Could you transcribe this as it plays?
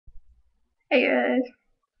Hey guys,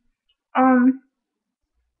 um,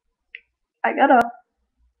 I got up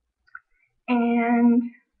and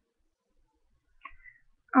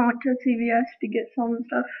I went to CVS to get some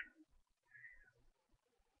stuff.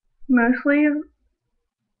 Mostly,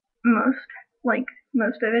 most,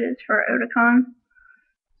 most of it is for Otakon.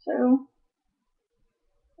 So,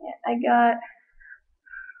 yeah, I got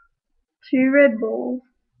 2 Red Bulls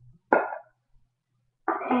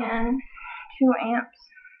and 2 amps.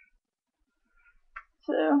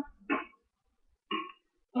 So,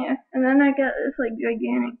 yeah, and then I got this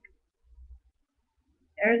gigantic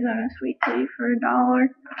Arizona sweet tea for $1,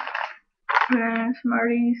 and then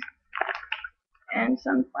Smarties and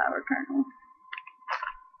sunflower kernels.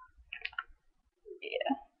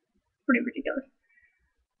 Yeah, pretty ridiculous.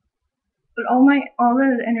 But all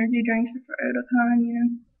the energy drinks are for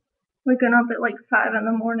Otakon, waking up at 5 in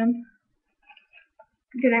the morning,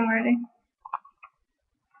 getting ready.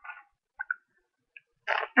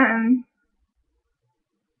 And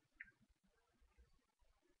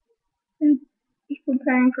just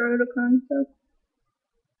preparing for Otakon stuff.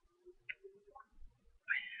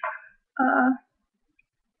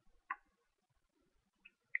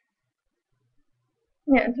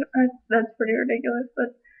 Yeah, that's pretty ridiculous,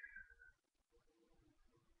 but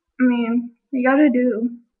I mean, you gotta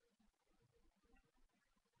do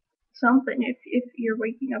something if you're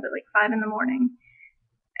waking up at 5 in the morning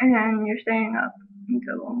and you're staying up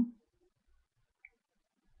until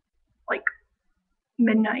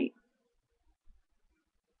midnight.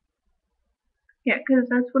 Yeah, because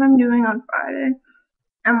that's what I'm doing on Friday.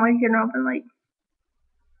 I'm waking up at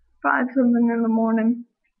 5 something in the morning,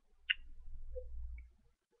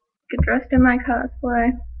 get dressed in my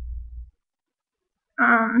cosplay,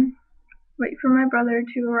 wait for my brother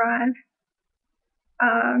to arrive,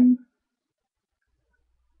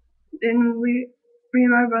 then me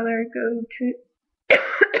and my brother go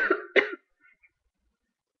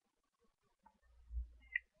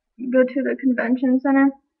to the convention center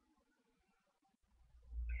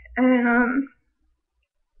and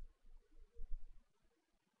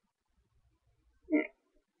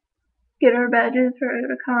get our badges for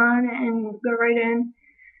the con and go right in,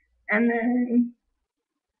 and then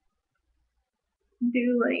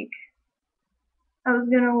do I was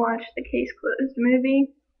gonna watch the Case Closed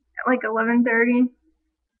movie at 11:30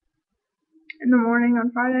 in the morning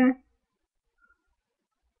on Friday,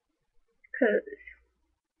 cause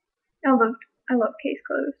I love Case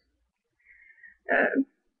Closed. I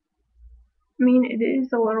mean, it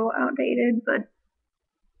is a little outdated, but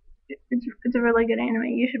it's a really good anime.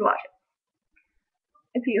 You should watch it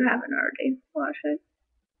if you haven't already watched it.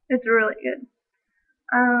 It's really good.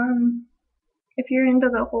 If you're into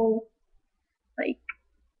the whole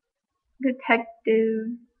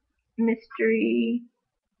detective mystery,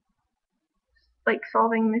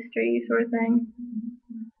 solving mystery sort of thing.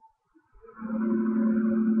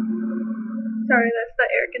 Sorry, that's the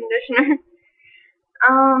air conditioner.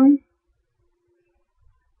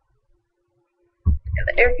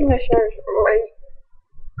 The air conditioner is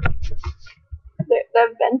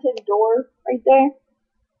the vented door right there.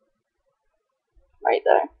 Right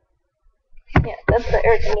there. Yeah, that's the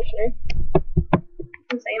air conditioner.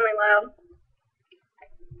 It's insanely loud.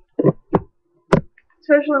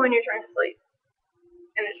 Especially when you're trying to sleep.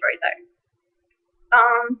 And it's right there.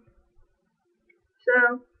 So,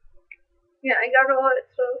 yeah, I got all that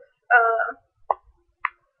stuff.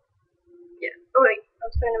 Yeah. Oh, wait. I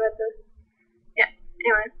was talking about this. Yeah.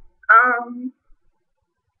 Anyway.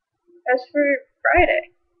 As for Friday,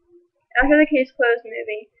 after the Case Closed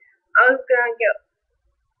movie, I was gonna get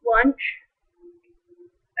lunch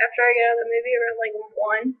after I get out of the movie around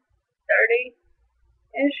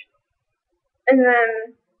 1:30-ish. And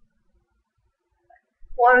then,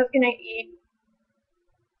 I was gonna eat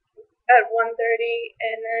at 1:30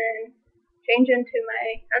 and then change into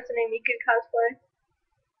my Hatsune Miku cosplay.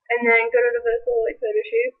 And then go to the vocal photo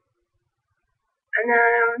shoot. And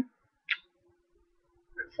then,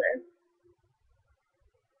 let's see.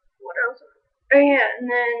 What else? Oh yeah, and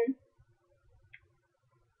then,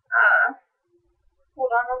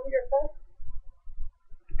 hold on over here first.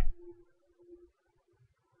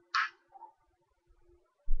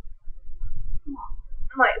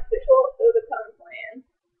 My official Otakon plan.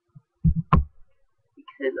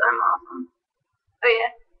 Because I'm awesome. Oh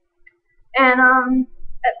yeah. And,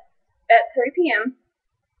 at 3 p.m.,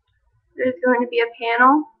 there's going to be a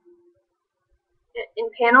panel. In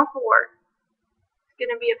panel 4, it's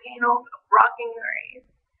going to be a panel of rocking the rave.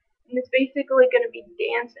 And it's basically going to be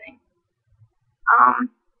dancing.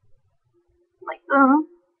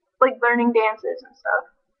 Learning dances and stuff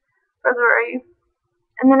for the rave.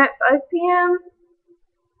 And then at 5 p.m.,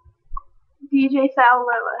 DJ Sal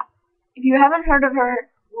Lola. If you haven't heard of her,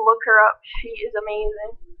 look her up. She is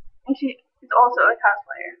amazing. And she is also a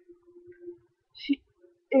cosplayer.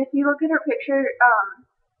 If you look at her picture,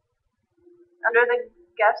 under the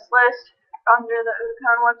guest list, under the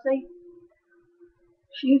Otakon website,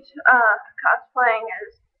 she's cosplaying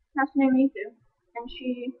as Hatsune Miku. And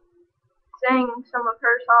she sang some of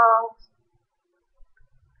her songs,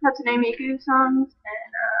 Hatsune Miku songs,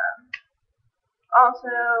 and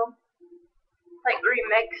also like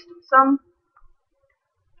remixed some.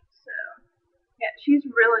 So yeah, she's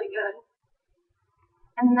really good.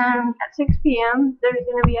 And then at 6 p.m. there's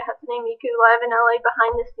gonna be a Hatsune Miku live in LA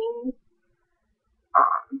behind the scenes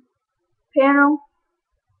panel.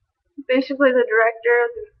 Basically, the director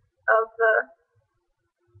of the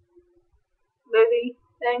movie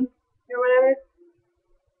thing or whatever,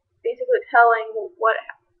 basically telling what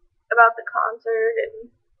about the concert and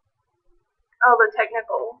all the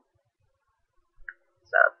technical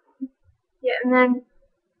stuff. Yeah, and then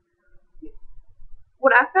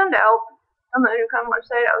what I found out on the Otakon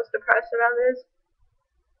website, I was depressed about this.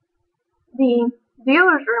 The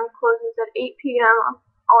dealer's room closes at 8 p.m.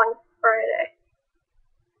 on Friday.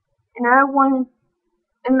 And I won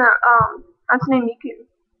in the Hatsune Miku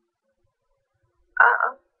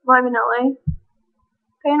live in LA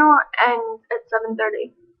panel ends at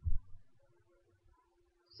 7:30.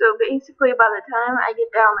 So basically by the time I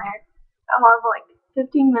get down there, I'll have like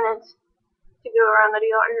 15 minutes to go around the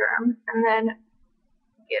dealer's room and then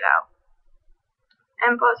get out.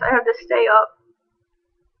 And plus I have to stay up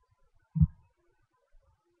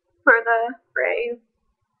for the rave.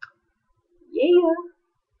 Yeah.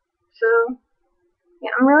 So yeah,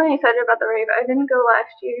 I'm really excited about the rave. I didn't go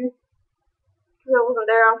last year because I wasn't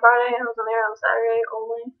there on Friday. I wasn't there on Saturday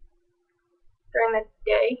only during the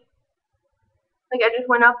day. Like I just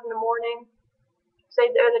went up in the morning,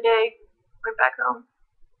 stayed there the day, went back home.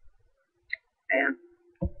 Yeah.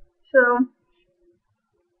 So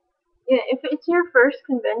yeah, if it's your first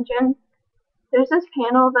convention, there's this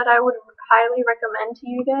panel that I would highly recommend to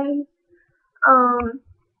you guys.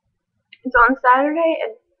 It's on Saturday,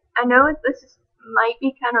 and I know this might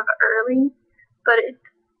be kind of early, but it's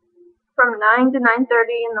from 9 to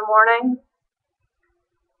 9:30 in the morning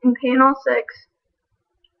in panel 6,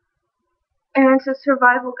 and it's a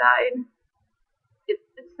survival guide.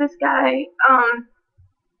 It's this guy,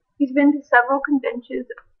 he's been to several conventions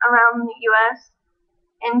around the US,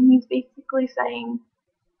 and he's basically saying,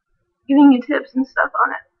 giving you tips and stuff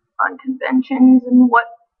on conventions and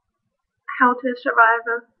how to survive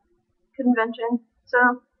a convention.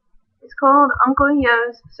 So it's called Uncle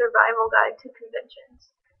Yo's Survival Guide to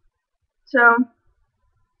Conventions. So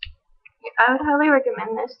I would highly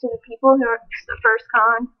recommend this to the people who are the first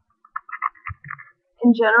con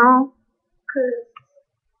in general, because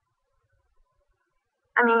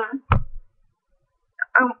I mean,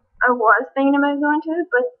 I was thinking about going to it,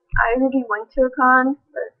 but I already went to a con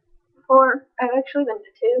before. I've actually been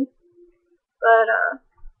to 2, but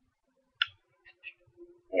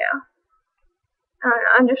yeah.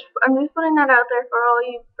 I'm just putting that out there for all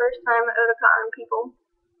you first time Otakon people,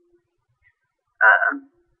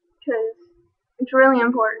 because it's really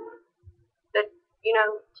important that you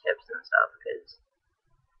know tips and stuff, because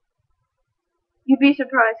you'd be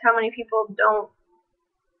surprised how many people don't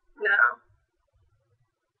know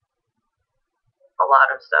a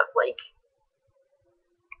lot of stuff, like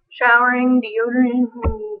showering, deodorant,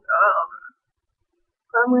 and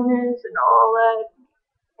cleanliness and all that,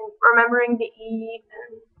 and remembering to eat,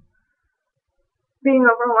 and being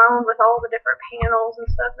overwhelmed with all the different panels and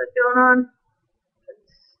stuff that's going on.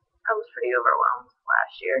 I was pretty overwhelmed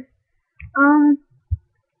last year.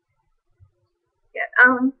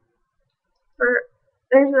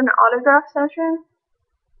 There's an autograph session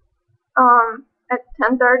at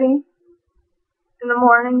 10:30 in the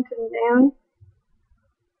morning to noon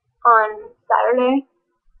on Saturday,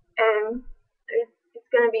 and it's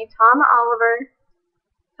going to be Tom Oliver,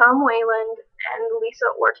 Tom Wayland, and Lisa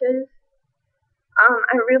Ortiz.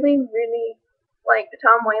 I really like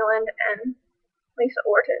Tom Wayland and Lisa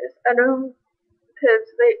Ortiz. I don't, because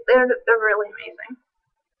they're really amazing.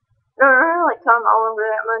 I don't really like Tom Oliver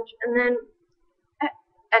that much. And then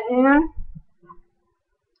at noon,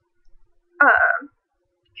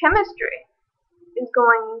 chemistry is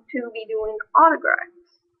going to be doing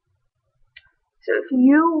autographs. So if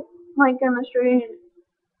you like chemistry,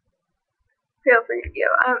 feel free to go.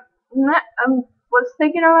 I was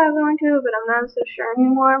thinking about going to it, but I'm not so sure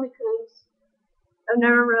anymore because I've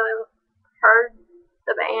never really heard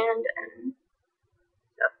the band and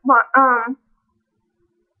stuff. But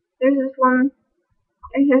there's this one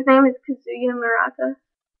His name is Kazuya Murata,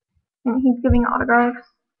 and he's giving autographs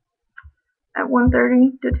at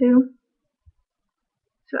 1:30 to 2.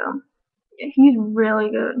 So yeah, he's really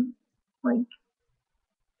good, like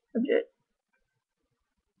legit.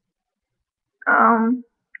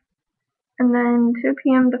 And then 2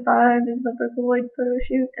 p.m. to 5 is the Vocaloid photo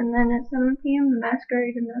shoot, and then at 7 p.m. the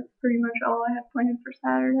masquerade, and that's pretty much all I have planned for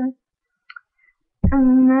Saturday.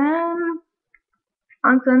 And then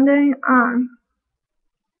on Sunday,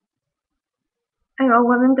 at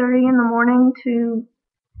 11:30 in the morning to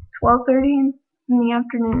 12:30 in the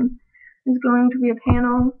afternoon is going to be a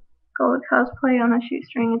panel called Cosplay on a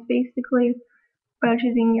Shoestring. It's basically about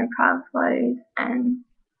choosing your cosplays and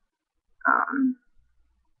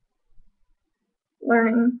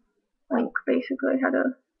learning, like, basically how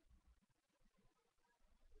to,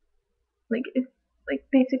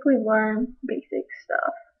 basically learn basic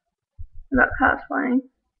stuff about cosplaying.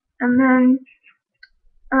 And then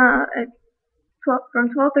from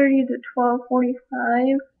 12:30 to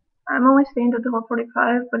 12:45, I'm only staying to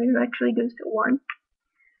 12:45, but it actually goes to 1.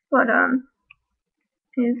 But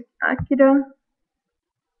is Akira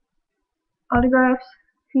autographs.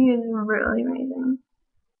 He is really amazing.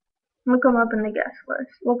 Look him up in the guest list.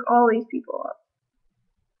 Look all these people up.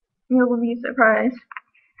 You'll be surprised.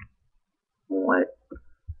 What?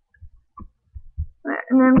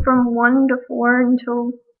 And then from 1 to 4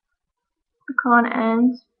 until the con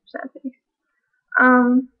ends, sad face.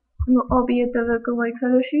 I'll be at the Vocaloid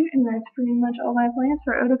photo shoot, and that's pretty much all my plans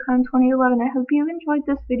for Otakon 2011. I hope you enjoyed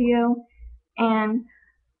this video, and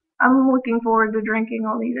I'm looking forward to drinking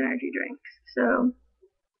all these energy drinks. So,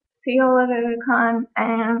 see y'all at Otakon,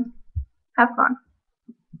 and have fun.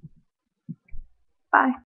 Bye.